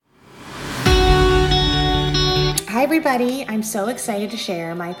Hi, everybody. I'm so excited to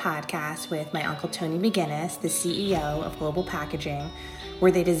share my podcast with my Uncle Tony Maginnis, the CEO of Global Packaging,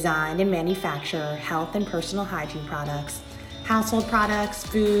 where they design and manufacture health and personal hygiene products, household products,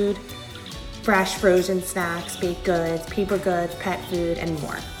 food, fresh frozen snacks, baked goods, paper goods, pet food, and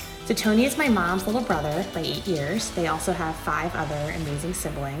more. So Tony is my mom's little brother by 8 years. They also have 5 other amazing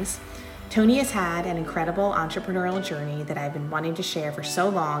siblings. Tony has had an incredible entrepreneurial journey that I've been wanting to share for so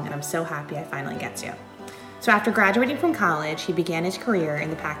long, and I'm so happy I finally get to. So after graduating from college, he began his career in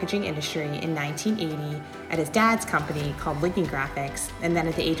the packaging industry in 1980 at his dad's company called Lincoln Graphics, and then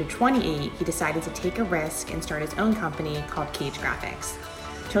at the age of 28, he decided to take a risk and start his own company called Cage Graphics.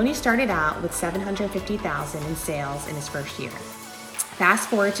 Tony started out with $750,000 in sales in his first year. Fast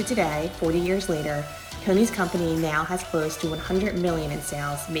forward to today, 40 years later, Tony's company now has close to $100 million in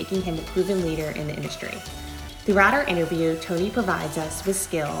sales, making him a proven leader in the industry. Throughout our interview, Tony provides us with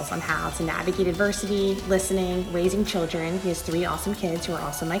skills on how to navigate adversity, listening, raising children. He has 3 awesome kids who are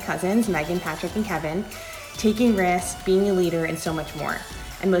also my cousins, Megan, Patrick, and Kevin, taking risks, being a leader, and so much more.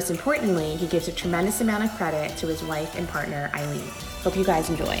 And most importantly, he gives a tremendous amount of credit to his wife and partner, Eileen. Hope you guys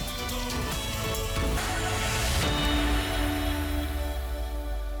enjoy.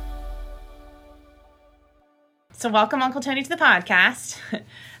 So welcome, Uncle Tony, to the podcast.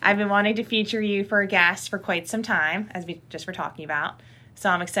 I've been wanting to feature you for a guest for quite some time, as we just were talking about. So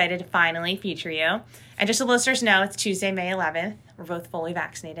I'm excited to finally feature you. And just so listeners know, it's Tuesday, May 11th. We're both fully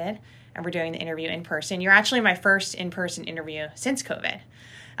vaccinated, and we're doing the interview in person. You're actually my first in-person interview since COVID.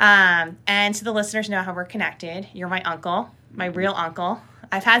 And so the listeners know how we're connected. You're my uncle, my real uncle.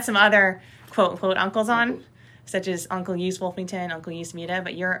 I've had some other quote-unquote uncles on, such as Uncle Hughes Wolfington, Uncle Hughes Mita,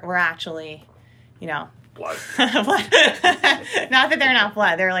 but we're actually, blood. Blood. Not that they're not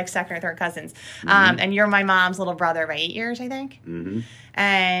blood. They're like second or third cousins. And you're my mom's little brother by 8 years, I think. Mm-hmm.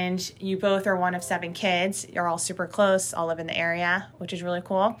 And you both are one of 7 kids. You're all super close, all live in the area, which is really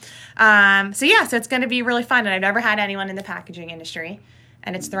cool. So it's going to be really fun. And I've never had anyone in the packaging industry,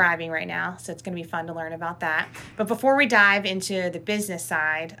 and it's thriving right now. So it's going to be fun to learn about that. But before we dive into the business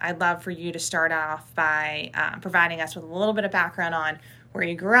side, I'd love for you to start off by providing us with a little bit of background on where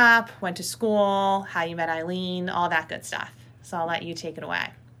you grew up, went to school, how you met Eileen, all that good stuff. So I'll let you take it away.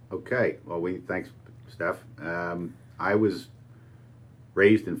 Okay. Well, thanks, Steph. I was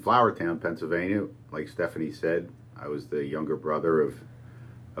raised in Flourtown, Pennsylvania. Like Stephanie said, I was the younger brother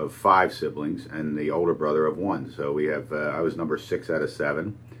of 5 siblings and the older brother of 1. So we have. I was number 6 out of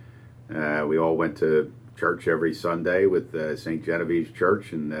 7. We all went to church every Sunday with St. Genevieve's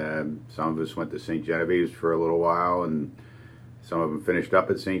Church, and some of us went to St. Genevieve's for a little while, and some of them finished up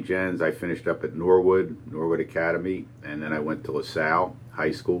at St. Jen's. I finished up at Norwood Academy, and then I went to LaSalle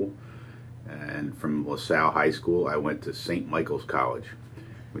High School. And from LaSalle High School, I went to St. Michael's College,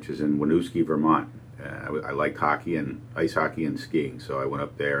 which is in Winooski, Vermont. I liked hockey and ice hockey and skiing, so I went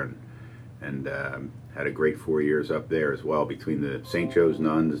up there and had a great 4 years up there as well, between the St. Joe's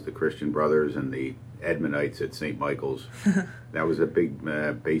Nuns, the Christian Brothers, and the Edmondites at St. Michael's. That was a big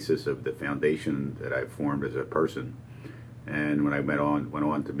basis of the foundation that I formed as a person. And when I went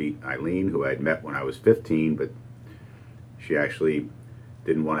on to meet Eileen, who I had met when I was 15, but she actually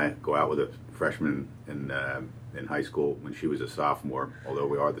didn't want to go out with a freshman in high school when she was a sophomore, although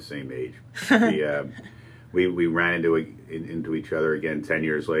we are the same age. We ran into each other again 10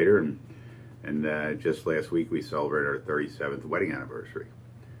 years later, and just last week we celebrated our 37th wedding anniversary.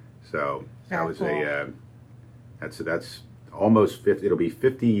 So that was cool. That's almost 50. It'll be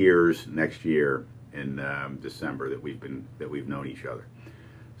 50 years next year in December that we've known each other.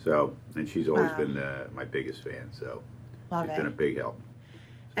 So, and she's always been my biggest fan. So she's been a big help. So.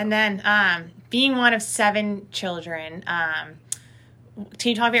 And then being one of 7 children, can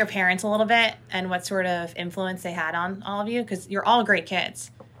you talk about your parents a little bit and what sort of influence they had on all of you? Because you're all great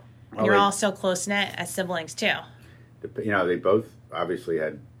kids. And you're all so close-knit as siblings, too. They both obviously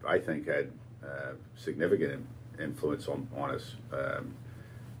had significant influence on us.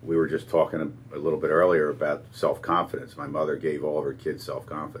 We were just talking a little bit earlier about self-confidence. My mother gave all of her kids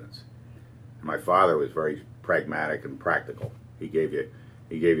self-confidence. My father was very pragmatic and practical. He gave you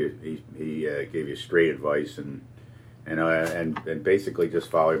straight advice and basically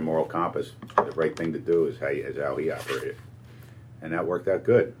just follow your moral compass. The right thing to do is how he operated, and that worked out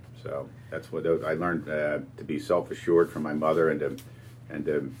good. So that's what I learned, to be self-assured from my mother and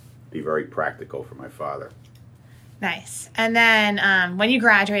to be very practical from my father. Nice. And then when you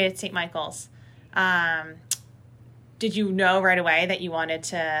graduated at St. Michael's, did you know right away that you wanted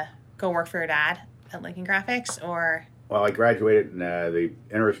to go work for your dad at Lincoln Graphics, or? Well, I graduated and the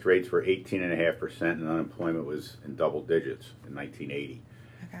interest rates were 18.5% and unemployment was in double digits in 1980.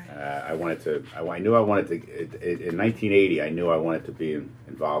 Okay. I knew I wanted to, in 1980, I knew I wanted to be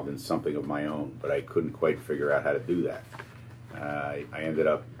involved in something of my own, but I couldn't quite figure out how to do that. I ended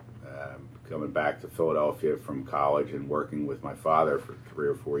up coming back to Philadelphia from college and working with my father for 3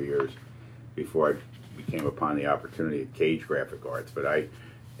 or 4 years before I became upon the opportunity at Cage Graphic Arts. But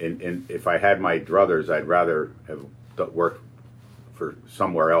if I had my druthers, I'd rather have worked for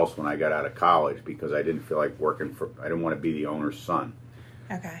somewhere else when I got out of college, because I didn't feel like I didn't want to be the owner's son.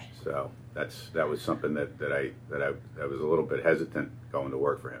 Okay. So that was something that I was a little bit hesitant going to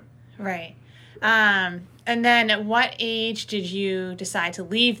work for him. Right. And then at what age did you decide to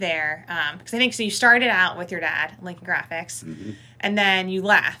leave there? Because I think so you started out with your dad, Lincoln Graphics, Mm-hmm. and then you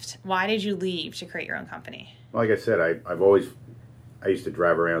left. Why did you leave to create your own company? Like I said, I used to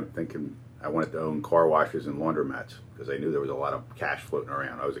drive around thinking I wanted to own car washes and laundromats, because I knew there was a lot of cash floating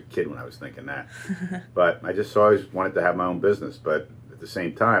around. I was a kid when I was thinking that. But I just always wanted to have my own business. But at the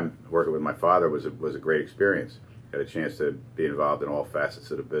same time, working with my father was a great experience. Got a chance to be involved in all facets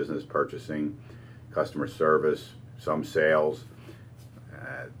of the business: purchasing, customer service, some sales,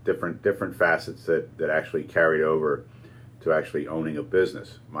 different facets that actually carried over to actually owning a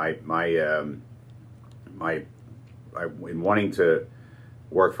business. In wanting to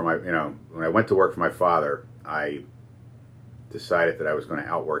work for when I went to work for my father, I decided that I was going to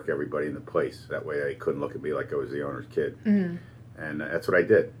outwork everybody in the place. That way they couldn't look at me like I was the owner's kid. Mm-hmm. And that's what I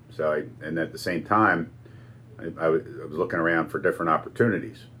did. And at the same time, I was looking around for different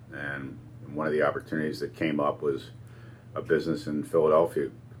opportunities. And one of the opportunities that came up was a business in Philadelphia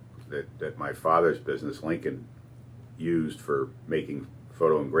that my father's business, Lincoln, used for making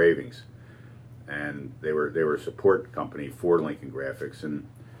photo engravings. And they were a support company for Lincoln Graphics, and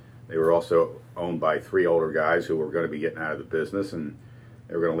they were also owned by 3 older guys who were going to be getting out of the business, and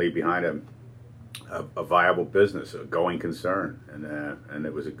they were going to leave behind a viable business, a going concern, and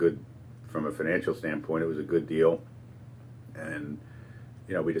it was a good, from a financial standpoint, it was a good deal. And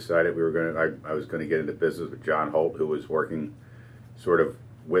we decided I was going to get into business with John Holt, who was working sort of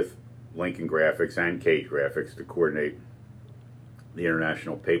with Lincoln Graphics and Cage Graphics to coordinate the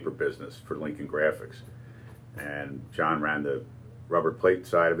international paper business for Lincoln Graphics. And John ran the rubber plate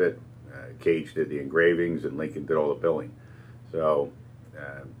side of it, Cage did the engravings, and Lincoln did all the billing. So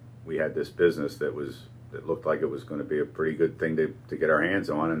we had this business that looked like it was going to be a pretty good thing to get our hands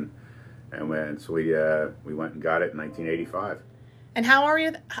on, so we went and got it in 1985. And how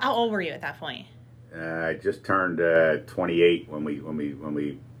old were you at that point? I just turned 28 when we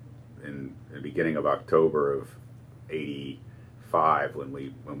in the beginning of October of 85 when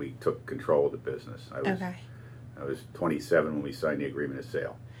we took control of the business. I was 27 when we signed the agreement of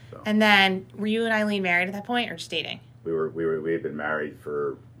sale. So. And then were you and Eileen married at that point, or just dating? We had been married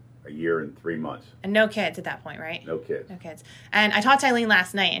for a year and 3 months. And no kids at that point, right? No kids. No kids. And I talked to Eileen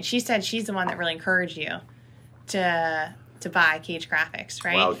last night, and she said she's the one that really encouraged you to buy Cage Graphics,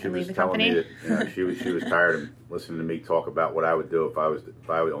 right? Well, she was telling me that she was tired of listening to me talk about what I would do if I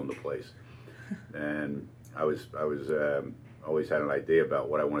would own the place, and I was always had an idea about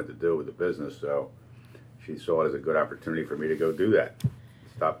what I wanted to do with the business, so she saw it as a good opportunity for me to go do that.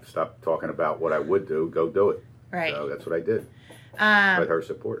 Stop talking about what I would do, go do it. Right. So that's what I did. With her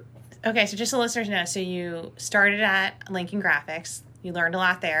support. Okay, so just so listeners know, so you started at Lincoln Graphics. You learned a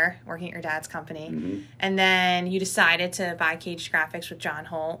lot there, working at your dad's company. Mm-hmm. And then you decided to buy Cage Graphics with John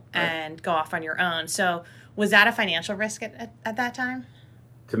Holt and go off on your own. So was that a financial risk at that time?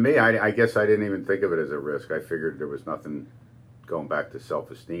 To me, I guess I didn't even think of it as a risk. I figured there was nothing, going back to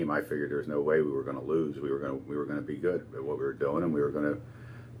self-esteem, I figured there was no way we were going to lose. We were going to be good at what we were doing,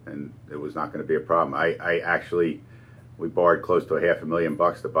 and it was not going to be a problem. We borrowed close to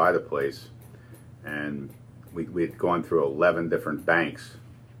 $500,000 to buy the place, and we had gone through 11 different banks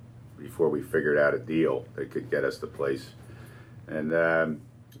before we figured out a deal that could get us the place. And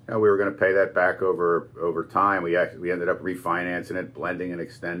we were going to pay that back over time. We ended up refinancing it, blending and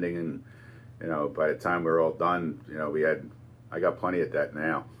extending, and by the time we were all done, I got plenty of debt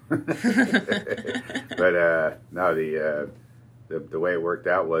now. But no, the way it worked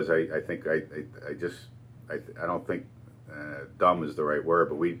out was I don't think dumb is the right word,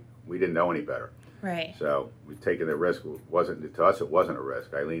 but we didn't know any better. Right. So we've taken the risk. To us, it wasn't a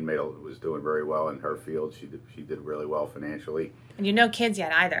risk. Eileen was doing very well in her field. She did really well financially. And you had no kids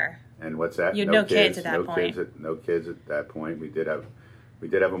yet either. And what's that? You had no kids at that point. No kids at that point. We did have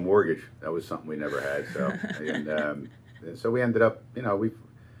a mortgage. That was something we never had. So and so we ended up, we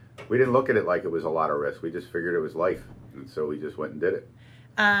didn't look at it like it was a lot of risk. We just figured it was life, and so we just went and did it.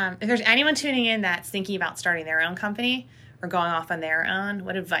 If there's anyone tuning in that's thinking about starting their own company or going off on their own,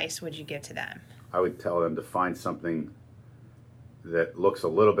 what advice would you give to them? I would tell them to find something that looks a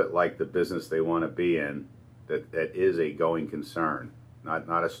little bit like the business they want to be in, that is a going concern,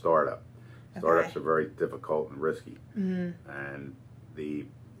 not a startup. Startups are very difficult and risky. And the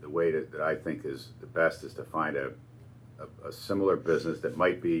way that I think is the best is to find a similar business that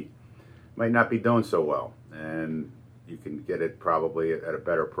might not be doing so well, and you can get it probably at a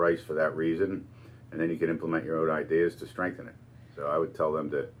better price for that reason, and then you can implement your own ideas to strengthen it. So I would tell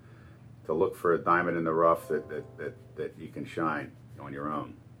them to look for a diamond in the rough that you can shine on your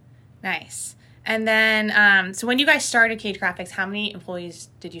own. Nice. And then, so when you guys started Cage Graphics, how many employees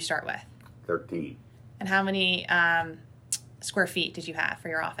did you start with? 13. And how many square feet did you have for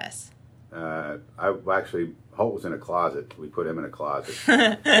your office? Holt was in a closet. We put him in a closet,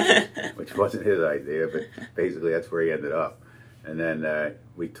 which wasn't his idea, but basically that's where he ended up. And then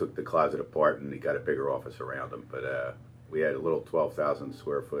we took the closet apart and he got a bigger office around him. But we had a little 12,000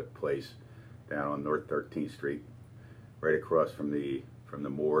 square foot place down on North 13th Street, right across from the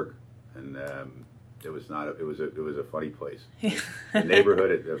morgue, and it was a funny place. The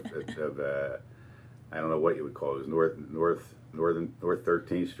neighborhood of I don't know what you would call it. It was North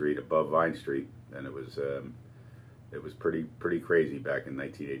 13th Street above Vine Street, and it was pretty crazy back in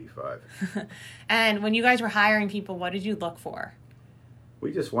 1985. And when you guys were hiring people, what did you look for?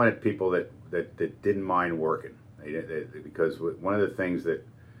 We just wanted people that didn't mind working, because one of the things that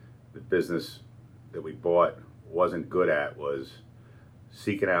the business that we bought wasn't good at was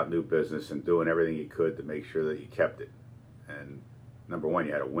seeking out new business and doing everything you could to make sure that you kept it. And number one,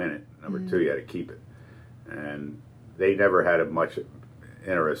 you had to win it. Number two, you had to keep it. And they never had much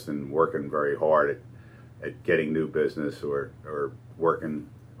interest in working very hard at getting new business or working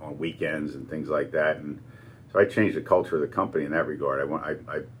on weekends and things like that. And so I changed the culture of the company in that regard.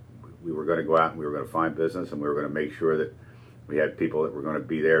 We were going to go out and we were going to find business, and we were going to make sure that we had people that were going to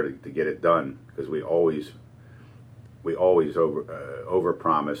be there to get it done, because we always over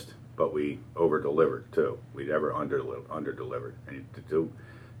promised, but we over delivered too. We never under delivered. And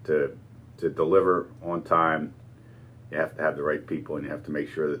to deliver on time, you have to have the right people, and you have to make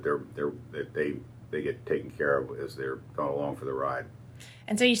sure that they get taken care of as they're going along for the ride.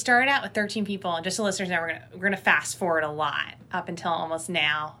 And so you started out with 13 people, and just so listeners know, we're gonna fast forward a lot up until almost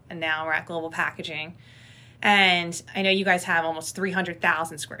now, and now we're at Global Packaging. And I know you guys have almost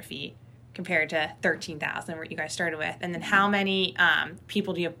 300,000 square feet compared to 13,000 what you guys started with. And then how many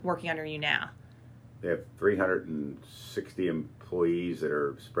people do you have working under you now? We have 360 employees that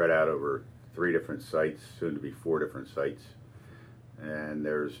are spread out over 3 different sites, soon to be 4 different sites. And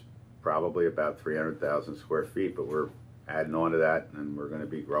there's probably about 300,000 square feet, but we're adding on to that, and we're going to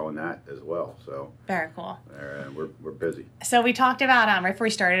be growing that as well. So very cool. We're busy. So we talked about right before we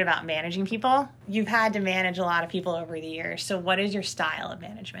started about managing people. You've had to manage a lot of people over the years. So what is your style of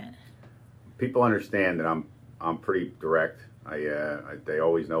management? People understand that I'm pretty direct. They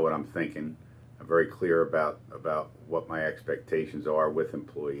always know what I'm thinking. I'm very clear about what my expectations are with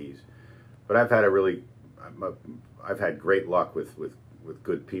employees. But I've had great luck with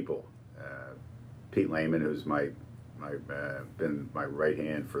good people. Pete Lehman, who's been my right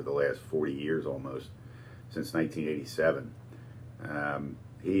hand for the last 40 years almost, since 1987.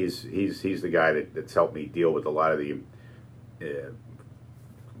 He's the guy that's helped me deal with a lot of the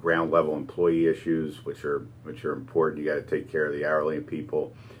ground level employee issues, which are important. You got to take care of the hourly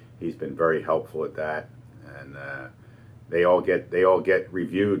people. He's been very helpful at that, and they all get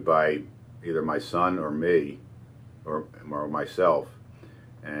reviewed by either my son or me, or myself,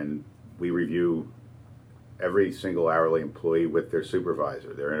 and we review every single hourly employee with their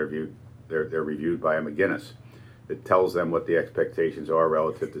supervisor. They're reviewed by a Maginnis that tells them what the expectations are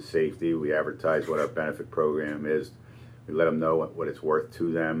relative to safety. We advertise what our benefit program is. We let them know what it's worth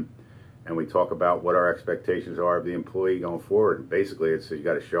to them, and we talk about what our expectations are of the employee going forward. And basically, it's you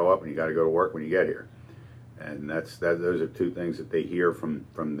got to show up and you got to go to work when you get here, and those are 2 things that they hear from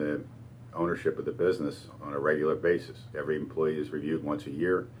the ownership of the business on a regular basis. Every employee is reviewed once a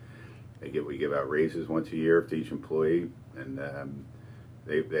year. We give out raises once a year to each employee, and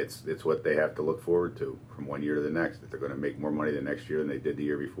it's what they have to look forward to from one year to the next, that they're going to make more money the next year than they did the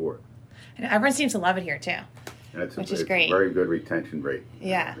year before. And everyone seems to love it here too, which is great. It's a very good retention rate.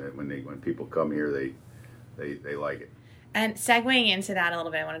 Yeah. When people come here, they like it. And segueing into that a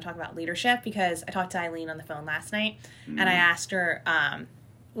little bit, I want to talk about leadership, because I talked to Eileen on the phone last night, and I asked her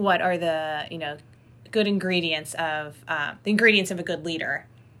what are the good ingredients of a good leader.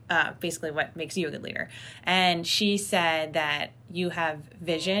 Basically what makes you a good leader. And she said that you have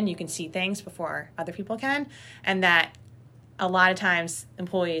vision, you can see things before other people can, and that a lot of times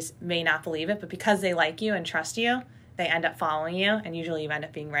employees may not believe it, but because they like you and trust you, they end up following you, and usually you end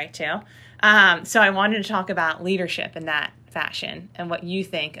up being right too. So I wanted to talk about leadership and that fashion and what you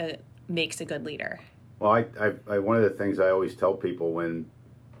think makes a good leader? Well, I one of the things I always tell people when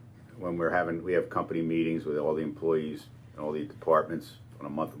we have company meetings with all the employees and all the departments on a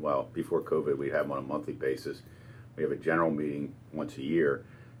month. Well, before COVID, we'd have them on a monthly basis. We have a general meeting once a year,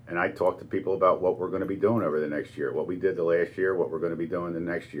 and I talk to people about what we're going to be doing over the next year, what we did the last year, what we're going to be doing the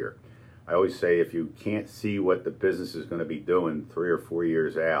next year. I always say if you can't see what the business is going to be doing 3 or 4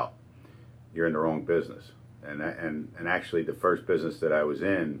 years out, you're in the wrong business. And actually, the first business that I was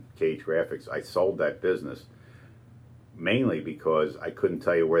in, Cage Graphics, I sold that business mainly because I couldn't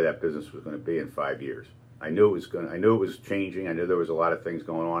tell you where that business was going to be in 5 years. I knew it was changing. I knew there was a lot of things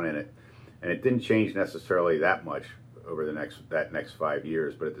going on in it, and it didn't change necessarily that much over the next 5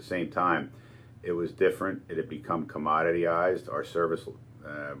 years. But at the same time, it was different. It had become commoditized. Our service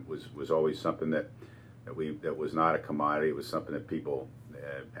was always something that was not a commodity. It was something that people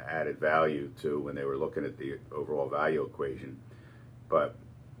added value to when they were looking at the overall value equation. But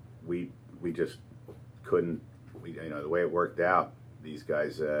we just couldn't. The way it worked out, these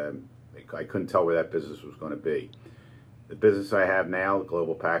guys, I couldn't tell where that business was going to be. The business I have now,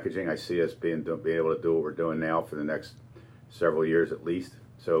 global packaging, I see us being able to do what we're doing now for the next several years at least.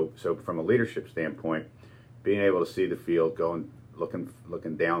 So from a leadership standpoint, being able to see the field,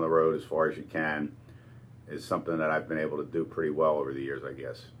 looking down the road as far as you can, is something that I've been able to do pretty well over the years, I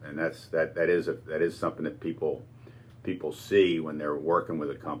guess. And that is something that people see when they're working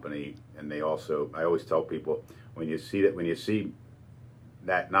with a company. And I always tell people, when you see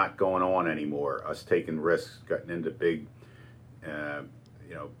that not going on anymore, us taking risks, getting into big,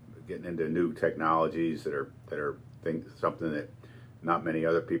 getting into new technologies that are something that not many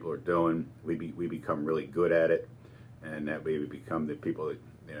other people are doing, we become really good at it, and that we become the people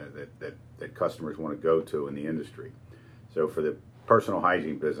that customers want to go to in the industry. So for the personal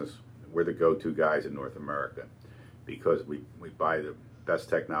hygiene business, we're the go-to guys in North America because we buy the best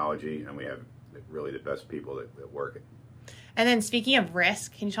technology and we have really the best people that work it. And then speaking of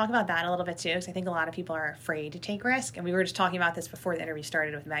risk, can you talk about that a little bit too? Because I think a lot of people are afraid to take risk. And we were just talking about this before the interview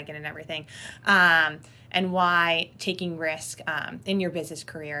started with Megan and everything. And why taking risk in your business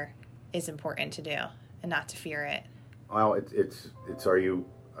career is important to do and not to fear it. Well,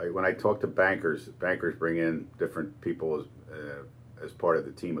 when I talk to bankers bring in different people as part of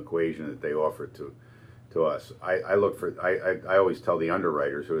the team equation that they offer to us. I always tell the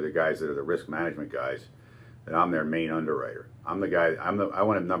underwriters, who are the guys that are the risk management guys, that I'm their main underwriter. I'm the guy. I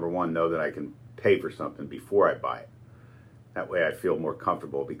want to, number one, know that I can pay for something before I buy it. That way, I feel more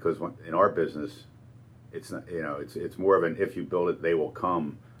comfortable, because in our business, it's not, it's more of an if you build it, they will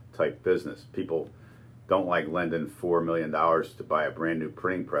come type business. People don't like lending $4 million to buy a brand new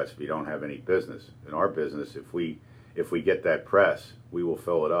printing press if you don't have any business. In our business, if we get that press, we will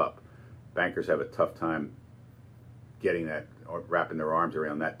fill it up. Bankers have a tough time getting that, or wrapping their arms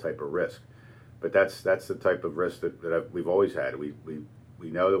around that type of risk. But that's the type of risk that we've always had. We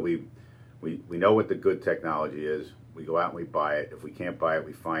know that we know what the good technology is. We go out and we buy it. If we can't buy it,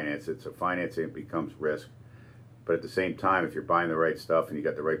 we finance it. So financing becomes risk. But at the same time, if you're buying the right stuff and you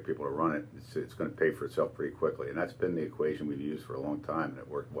got the right people to run it, it's going to pay for itself pretty quickly. And that's been the equation we've used for a long time, and it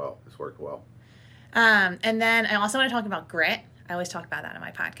worked well. It's worked well. And then I also want to talk about grit. I always talk about that on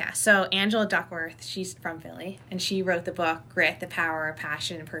my podcast. So Angela Duckworth, she's from Philly, and she wrote the book, Grit, the Power of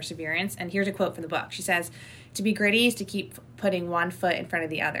Passion and Perseverance. And here's a quote from the book. She says, "To be gritty is to keep putting one foot in front of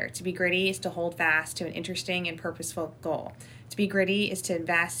the other. To be gritty is to hold fast to an interesting and purposeful goal. To be gritty is to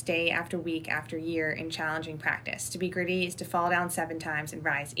invest day after week after year in challenging practice. To be gritty is to fall down 7 times and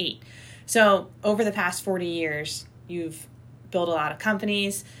rise 8. So over the past 40 years, you've built a lot of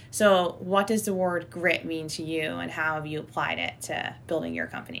companies. So what does the word grit mean to you, and how have you applied it to building your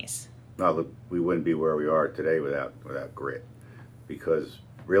companies? Well, we wouldn't be where we are today without grit, because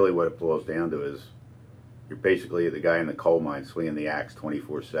really what it boils down to is you're basically the guy in the coal mine swinging the axe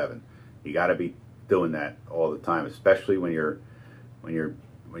 24/7. You got to be doing that all the time, especially when you're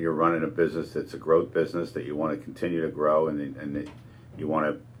running a business that's a growth business that you want to continue to grow, and you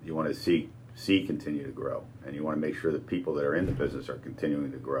want to see continue to grow, and you want to make sure that people that are in the business are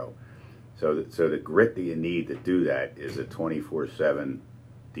continuing to grow. So the grit that you need to do that is a 24/7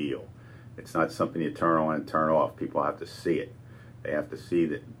 deal. It's not something you turn on and turn off. People have to see it. They have to see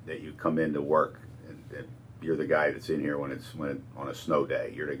that you come into work, and you're the guy that's in here when on a snow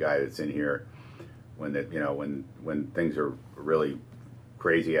day. You're the guy that's in here when things are really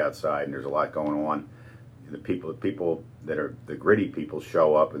crazy outside and there's a lot going on. The people that are the gritty people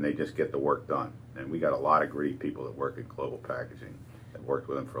show up and they just get the work done. And we got a lot of gritty people that work at Global Packaging. I've worked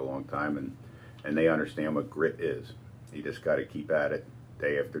with them for a long time, and they understand what grit is. You just got to keep at it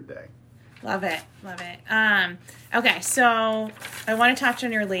day after day. Love it. Love it. Okay, so I want to touch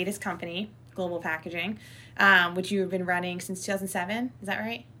on your latest company, Global Packaging, which you've been running since 2007. Is that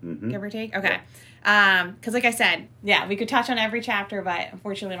right? Mm-hmm. Give or take? Okay. Because like I said, yeah, we could touch on every chapter, but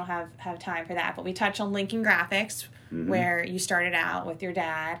unfortunately we don't have time for that. But we touch on Lincoln Graphics, where you started out with your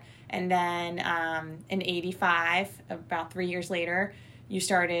dad. And then in 85, about 3 years later, you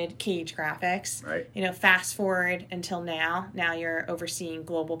started Cage Graphics. Right. You know, fast forward until now. Now you're overseeing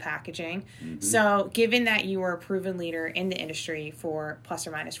Global Packaging. So given that you were a proven leader in the industry for plus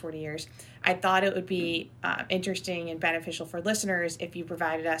or minus 40 years, I thought it would be interesting and beneficial for listeners if you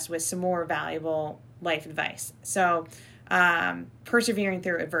provided us with some more valuable life advice. So persevering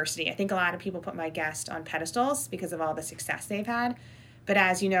through adversity. I think a lot of people put my guest on pedestals because of all the success they've had. But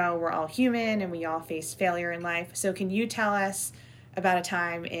as you know, we're all human and we all face failure in life. So can you tell us about a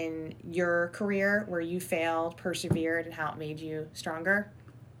time in your career where you failed, persevered, and how it made you stronger?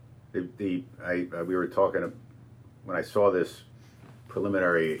 We were talking, when I saw this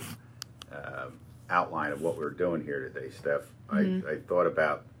preliminary outline of what we're doing here today, Steph, I thought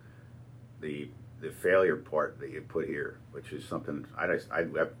about the failure part that you put here, which is something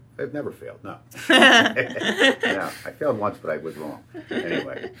I've never failed. No. No, I failed once, but I was wrong.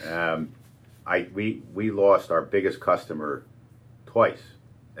 Anyway, we lost our biggest customer twice,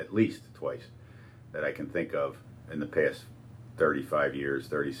 at least twice, that I can think of in the past 35 years,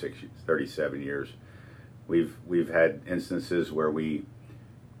 36, 37 years. We've had instances where we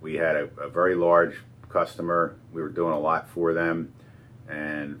had a very large customer. We were doing a lot for them,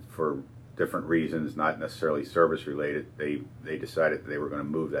 and for different reasons, not necessarily service related, they decided that they were going to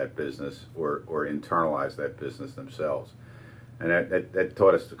move that business or internalize that business themselves. And that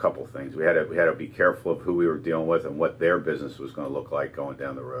taught us a couple of things. We had to be careful of who we were dealing with and what their business was going to look like going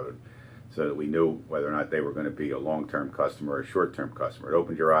down the road, so that we knew whether or not they were going to be a long-term customer or a short-term customer. It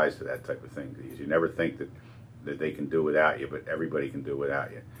opened your eyes to that type of thing, because you never think that they can do without you, but everybody can do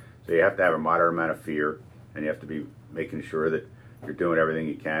without you. So you have to have a moderate amount of fear, and you have to be making sure that you're doing everything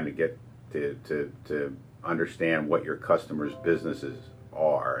you can to get to understand what your customers' businesses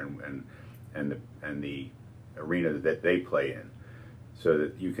are and the arena that they play in, so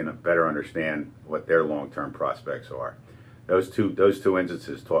that you can better understand what their long-term prospects are. Those two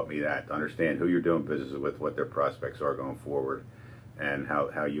instances taught me that, to understand who you're doing business with, what their prospects are going forward, and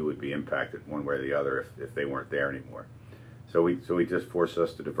how you would be impacted one way or the other if they weren't there anymore. So we just forced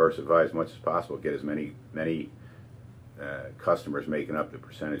us to diversify as much as possible, get as many customers making up the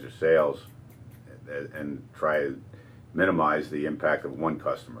percentage of sales, and try to minimize the impact of one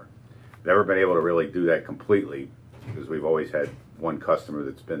customer. Never been able to really do that completely, because we've always had one customer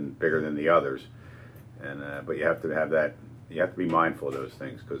that's been bigger than the others, but you have to have that. You have to be mindful of those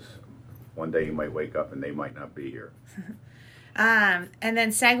things, because one day you might wake up and they might not be here. And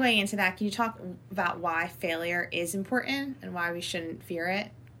then segueing into that, can you talk about why failure is important and why we shouldn't fear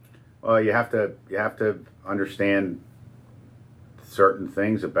it? Well, you have to understand certain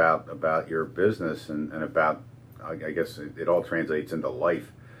things about your business and about, I guess it all translates into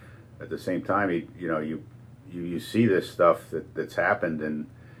life. At the same time, you see this stuff that's happened, and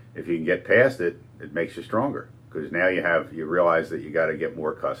if you can get past it, it makes you stronger, because now you realize that you got to get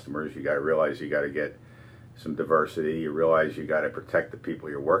more customers. You got to realize you got to get some diversity. You realize you got to protect the people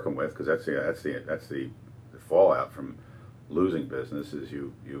you're working with, because that's the fallout from losing business, is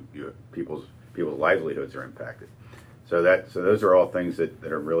people's livelihoods are impacted. So those are all things that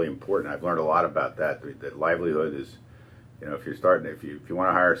are really important. I've learned a lot about that livelihood is, if you want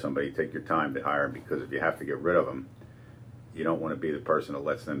to hire somebody, take your time to hire them, because if you have to get rid of them, you don't want to be the person that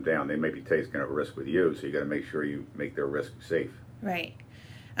lets them down. They may be taking a risk with you, so you got to make sure you make their risk safe. Right.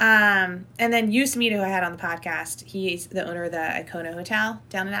 And then Yus Mead, who I had on the podcast, he's the owner of the Icona Hotel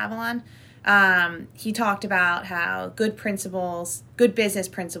down in Avalon. He talked about how good business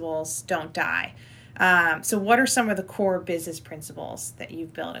principles don't die. So what are some of the core business principles that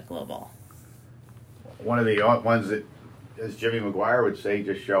you've built at Global? One of the ones that, as Jimmy McGuire would say,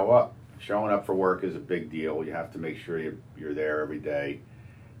 just show up. Showing up for work is a big deal. You have to make sure you're there every day.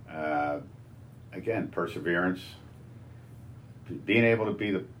 Again, perseverance. Being able to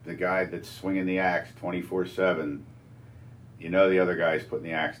be the guy that's swinging the axe 24/7. The other guy's putting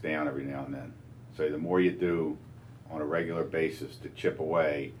the axe down every now and then. So the more you do on a regular basis to chip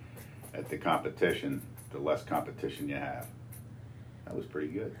away at the competition, the less competition you have. That was pretty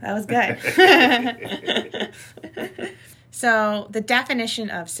good. That was good. So the definition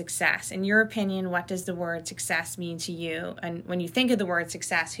of success, in your opinion, what does the word success mean to you? And when you think of the word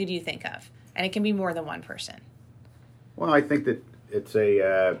success, who do you think of? And it can be more than one person. Well, I think that it's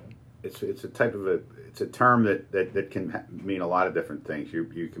a type of it's a term that can mean a lot of different things.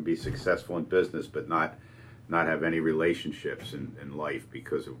 You can be successful in business, but not have any relationships in life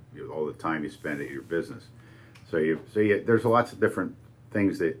because of all the time you spend at your business. So there's lots of different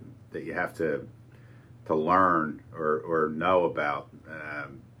things that you have to learn or know about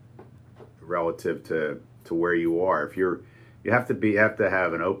relative to where you are. If you have to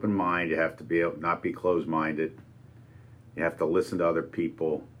have an open mind. You have to be able, not be closed-minded. You have to listen to other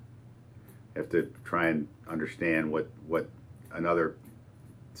people. You have to try and understand what another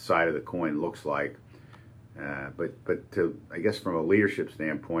side of the coin looks like. But I guess from a leadership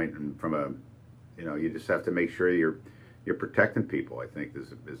standpoint and from a, you just have to make sure you're protecting people. I think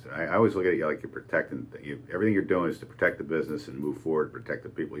I always look at it like you're protecting. Everything you're doing is to protect the business and move forward, protect the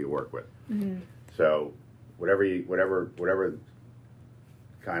people you work with. Mm-hmm. So whatever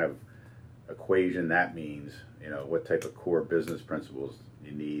kind of equation that means, what type of core business principles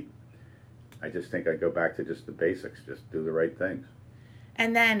you need. I just think I go back to just the basics. Just do the right things.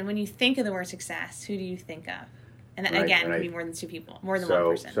 And then when you think of the word success, who do you think of? And it can be more than two people, more than one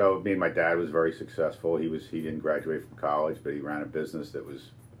person. So me and my dad was very successful. He didn't graduate from college, but he ran a business that was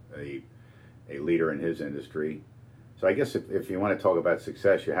a leader in his industry. So I guess if you want to talk about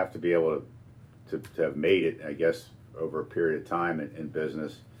success, you have to be able to have made it, I guess, over a period of time in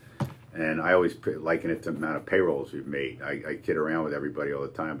business. And I always liken it to the amount of payrolls you've made. I kid around with everybody all the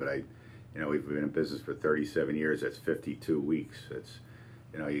time, but we've been in business for 37 years. That's 52 weeks. That's,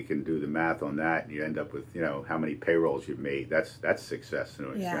 you can do the math on that, and you end up with, how many payrolls you've made. That's success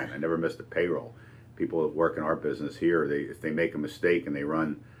to an extent. I never missed a payroll. People that work in our business here, if they make a mistake and they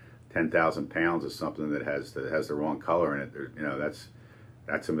run 10,000 pounds of something that has the wrong color in it,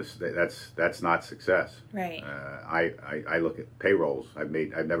 that's a mistake. That's not success. Right. I look at payrolls. I've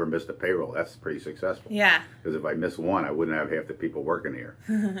never missed a payroll. That's pretty successful. Yeah. Because if I miss one, I wouldn't have half the people working here.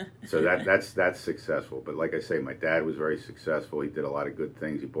 So that's successful. But like I say, my dad was very successful. He did a lot of good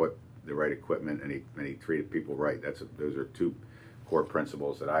things. He bought the right equipment and he treated people right. Those are two core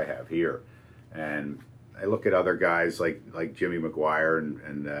principles that I have here. And I look at other guys like Jimmy McGuire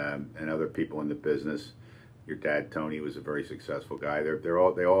and other people in the business. Your dad, Tony, was a very successful guy. They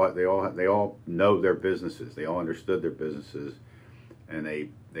all know their businesses. They all understood their businesses, and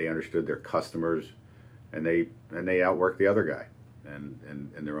they understood their customers, and they outworked the other guy, and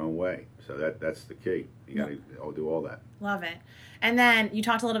in their own way. So that's the key. You got to all do all that. Love it. And then you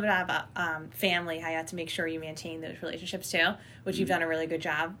talked a little bit about family. How you have to make sure you maintain those relationships too, which you've done a really good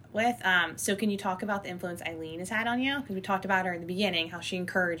job with. So can you talk about the influence Eileen has had on you? Because we talked about her in the beginning, how she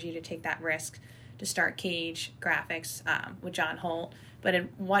encouraged you to take that risk to start Cage Graphics with John Holt, but in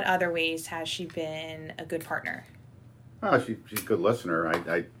what other ways has she been a good partner? Well, she's a good listener.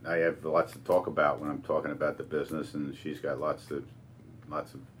 I have lots to talk about when I'm talking about the business, and she's got lots to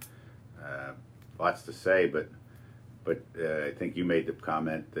say. But I think you made the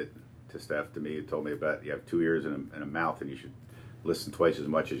comment to Steph, to me, you told me about you have 2 ears and a mouth, and you should listen twice as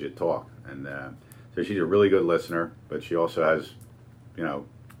much as you talk. And so she's a really good listener, but she also has,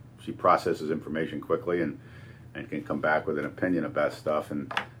 she processes information quickly and can come back with an opinion about stuff.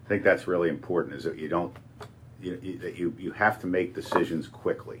 And I think that's really important, is that you have to make decisions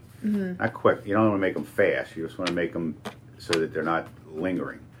quickly. Mm-hmm. Not quick. You don't want to make them fast. You just want to make them so that they're not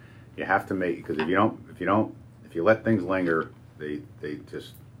lingering. You have to make, because if you let things linger, they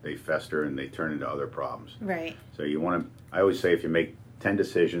fester and they turn into other problems. Right. So I always say, if you make 10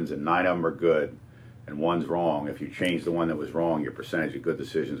 decisions and 9 of them are good, and one's wrong, if you change the one that was wrong, your percentage of good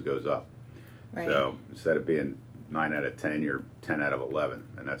decisions goes up. Right. So instead of being 9 out of 10, you're 10 out of 11,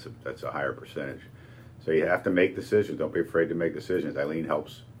 and that's a higher percentage. So you have to make decisions. Don't be afraid to make decisions. Eileen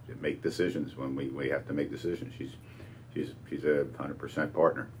helps make decisions when we have to make decisions. She's a 100%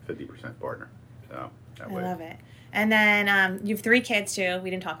 partner, 50% partner. So that way. I love it. And then you have 3 kids too.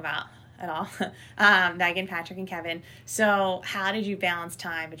 We didn't talk about at all. Megan, Patrick, and Kevin. So how did you balance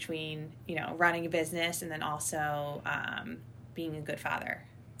time between, running a business and then also being a good father?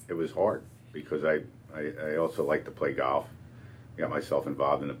 It was hard because I also like to play golf. I got myself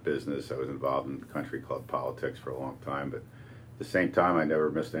involved in a business. I was involved in country club politics for a long time, but at the same time, I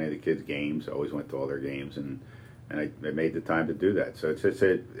never missed any of the kids' games. I always went to all their games, and I made the time to do that. So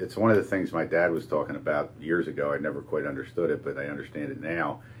it's one of the things my dad was talking about years ago. I never quite understood it, but I understand it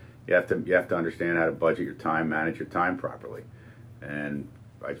now. You have to understand how to budget your time, manage your time properly. And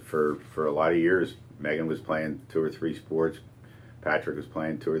for a lot of years, Megan was playing 2 or 3 sports. Patrick was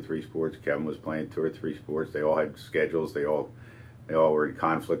playing 2 or 3 sports. Kevin was playing 2 or 3 sports. They all had schedules. They all were in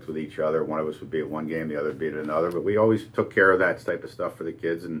conflict with each other. One of us would be at one game, the other would be at another. But we always took care of that type of stuff for the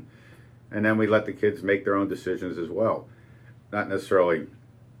kids, and then we let the kids make their own decisions as well. Not necessarily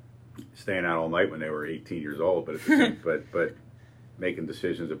staying out all night when they were 18 years old, but at the same, but making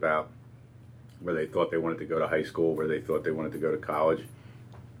decisions about where they thought they wanted to go to high school, where they thought they wanted to go to college,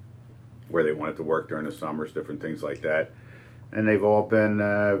 where they wanted to work during the summers, different things like that. And they've all been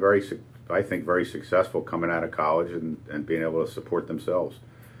I think, very successful coming out of college and being able to support themselves.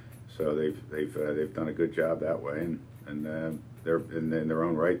 So they've done a good job that way, and they're in their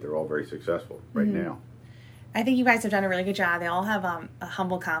own right. They're all very successful right now. I think you guys have done a really good job. They all have a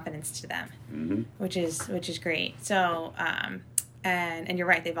humble confidence to them, which is great. So, and you're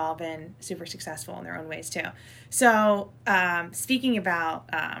right, they've all been super successful in their own ways too. So, speaking about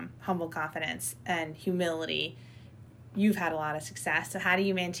humble confidence and humility, you've had a lot of success. So, how do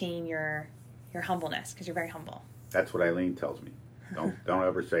you maintain your humbleness? Because you're very humble. That's what Eileen tells me. Don't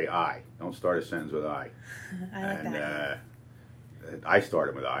ever say I. Don't start a sentence with I. I like that. I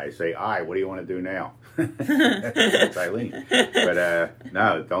started with I say, what do you want to do now? That's Eileen. But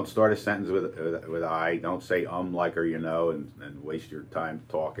no, don't start a sentence with I. Don't say like or and waste your time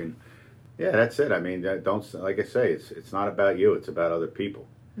talking. Yeah, that's it. I mean, don't, like I say, it's not about you. It's about other people.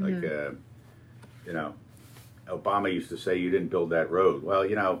 Like, Obama used to say, you didn't build that road. Well,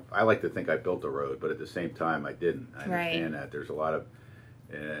 I like to think I built a road, but at the same time, I didn't. I understand that. There's a lot of,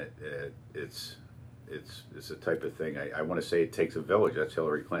 it's a type of thing. I want to say it takes a village. That's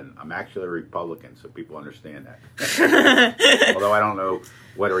Hillary Clinton. I'm actually a Republican, so people understand that. Although I don't know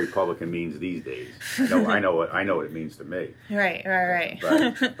what a Republican means these days. I know what it means to me. Right.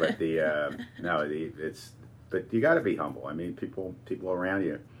 But but you got to be humble. I mean, people around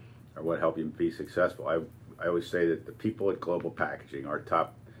you are what help you be successful. I always say that the people at Global Packaging, our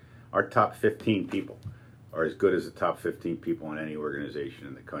top 15 people, are as good as the top 15 people in any organization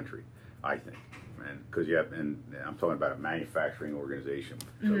in the country, I think. And because and I'm talking about a manufacturing organization,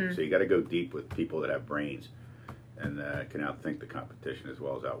 so you got to go deep with people that have brains and can outthink the competition as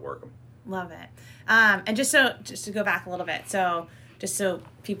well as outwork them. Love it. And just to go back a little bit, so just so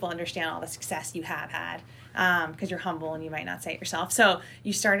people understand all the success you have had, because you're humble and you might not say it yourself. So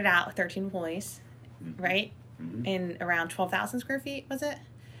you started out with 13 employees. Right? In around 12,000 square feet, was it?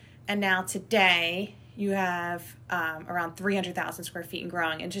 And now today you have around 300,000 square feet and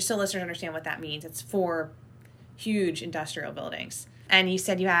growing. And just so listeners understand what that means, it's 4 huge industrial buildings. And you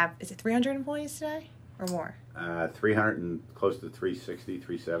said you have, is it 300 employees today or more? 300 and close to 360,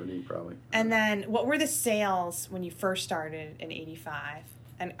 370 probably. And then what were the sales when you first started in 85?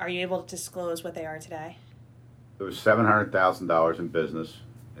 And are you able to disclose what they are today? There was $700,000 in business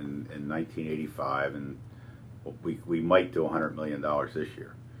in 1985, and we might do $100 million this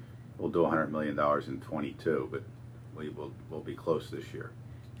year. We'll do $100 million in 22, but we'll be close this year.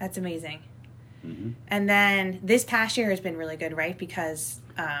 That's amazing. And then this past year has been really good, right? Because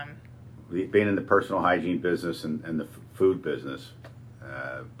being in the personal hygiene business and the food business,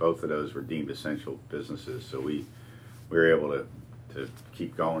 both of those were deemed essential businesses. So we were able to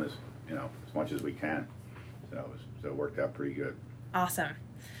keep going as much as we can. So it worked out pretty good. Awesome.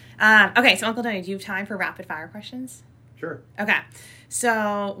 Okay, so Uncle Tony, do you have time for rapid fire questions? Sure. Okay.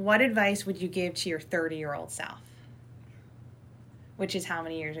 So what advice would you give to your 30-year-old self? Which is how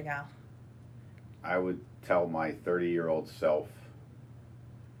many years ago? I would tell my 30-year-old self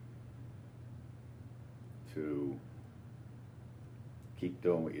to keep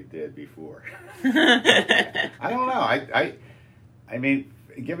doing what you did before. I don't know. I mean,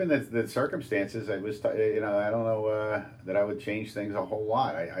 given the circumstances, I was, I don't know that I would change things a whole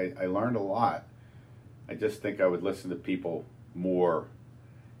lot. I learned a lot. I just think I would listen to people more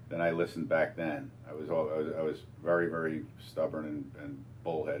than I listened back then. I was very, very stubborn and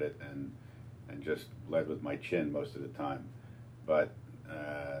bullheaded and just led with my chin most of the time. But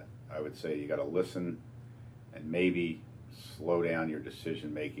I would say you got to listen and maybe slow down your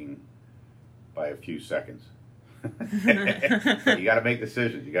decision making by a few seconds. You got to make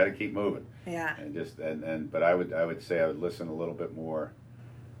decisions. You got to keep moving. Yeah. But I would say I would listen a little bit more,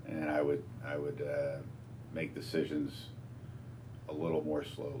 and I would make decisions a little more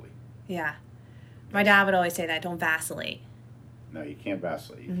slowly. Yeah. My dad would always say that. Don't vacillate. No, you can't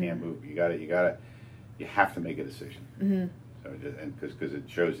vacillate. You can't move. You have to make a decision. So because it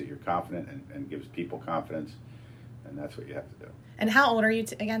shows that you're confident and gives people confidence, and that's what you have to do. And how old are you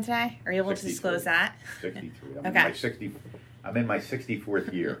again today? Are you able to disclose that? 63. Okay. I'm in my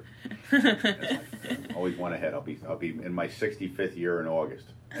 64th year. I'm always one ahead. I'll be in my 65th year in August.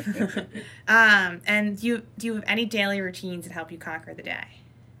 And do you have any daily routines that help you conquer the day?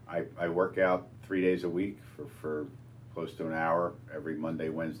 I work out 3 days a week for close to an hour every Monday,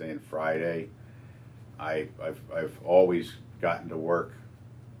 Wednesday, and Friday. I've always gotten to work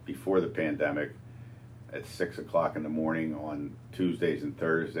before the pandemic at 6 o'clock in the morning on Tuesdays and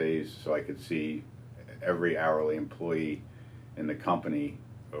Thursdays, so I could see every hourly employee in the company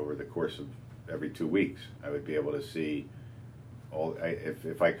over the course of every 2 weeks. I would be able to see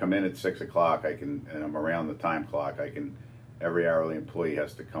if I come in at 6 o'clock, and I'm around the time clock, every hourly employee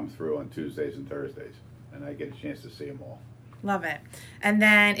has to come through on Tuesdays and Thursdays, and I get a chance to see them all. Love it. And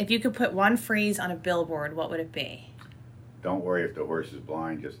then if you could put one phrase on a billboard, what would it be? Don't worry if the horse is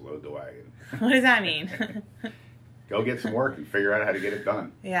blind, just load the wagon. What does that mean? Go get some work and figure out how to get it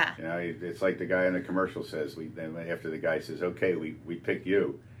done. Yeah. You know, it's like the guy in the commercial says, after the guy says, okay, we pick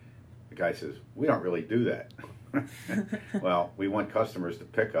you, the guy says, we don't really do that. Well, we want customers to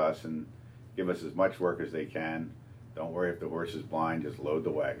pick us and give us as much work as they can. Don't worry if the horse is blind, just load the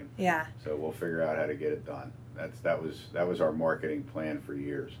wagon. Yeah. So we'll figure out how to get it done. That was our marketing plan for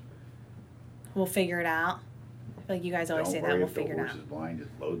years. We'll figure it out. I feel like you guys always say that. We'll figure it out. Don't worry if the horse is blind, just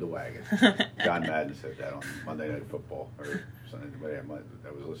load the wagon. John Madden said that on Monday Night Football or Sunday. I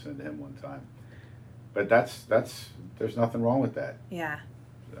was listening to him one time. But there's nothing wrong with that. Yeah.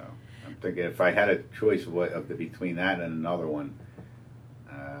 So I'm thinking if I had a choice between that and another one,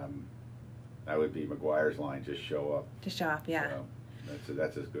 that would be McGuire's line, just show up. Just show up, yeah. So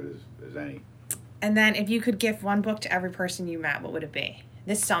that's as good as any. And then if you could gift one book to every person you met, what would it be?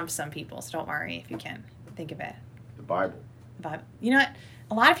 This stumps some people, so don't worry if you can think of it. The Bible. The Bible. You know what?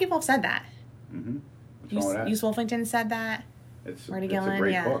 A lot of people have said that. Mm-hmm. What's wrong with that? Hughes Wolfington said that. It's a Gillen,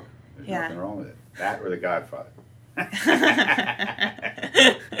 great book. There's nothing wrong with it. That or The Godfather.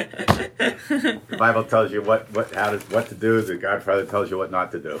 The Bible tells you what to do. The Godfather tells you what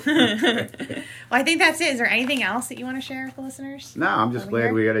not to do. Well, I think that's it. Is there anything else that you want to share with the listeners? No, I'm just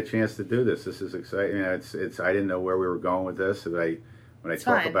glad we got a chance to do this. This is exciting. You know, it's I didn't know where we were going with this. When I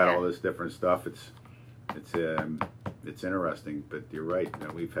talk about all this different stuff, it's interesting. But you're right. You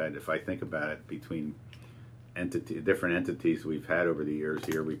know, we've had, if I think about it, between different entities we've had over the years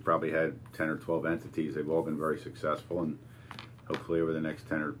here, we've probably had 10 or 12 entities. They've all been very successful, and hopefully over the next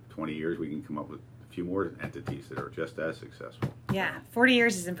 10 or 20 years we can come up with a few more entities that are just as successful. Yeah, 40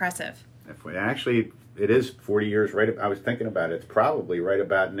 years is impressive. Actually, it is 40 years. Right, I was thinking about it. It's probably right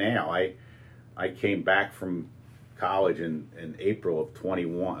about now. I came back from college in April of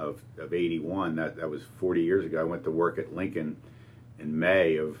 81. That was 40 years ago. I went to work at Lincoln in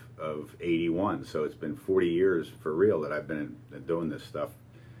May of 81. So it's been 40 years for real that I've been doing this stuff.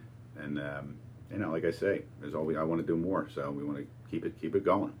 And you know, like I say, I want to do more. So we want to keep it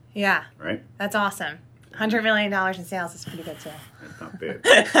going. Yeah. Right. That's awesome. $100 million in sales is pretty good too. That's not bad.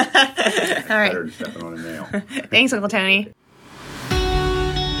 That's all right. Better than stepping on a nail. Thanks, Uncle Tony.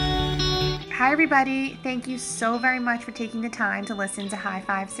 Hi, everybody. Thank you so very much for taking the time to listen to High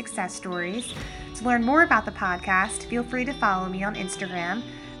Five Success Stories. To learn more about the podcast, feel free to follow me on Instagram.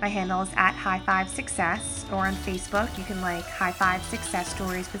 My handle is @High5Success, or on Facebook, you can like High Five Success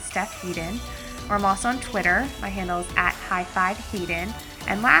Stories with Steph Hayden. Or I'm also on Twitter. My handle is @High5Hayden.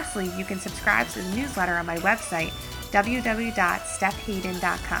 And lastly, you can subscribe to the newsletter on my website,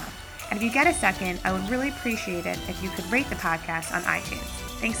 www.stephhayden.com. And if you get a second, I would really appreciate it if you could rate the podcast on iTunes.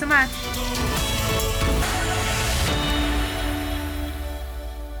 Thanks so much.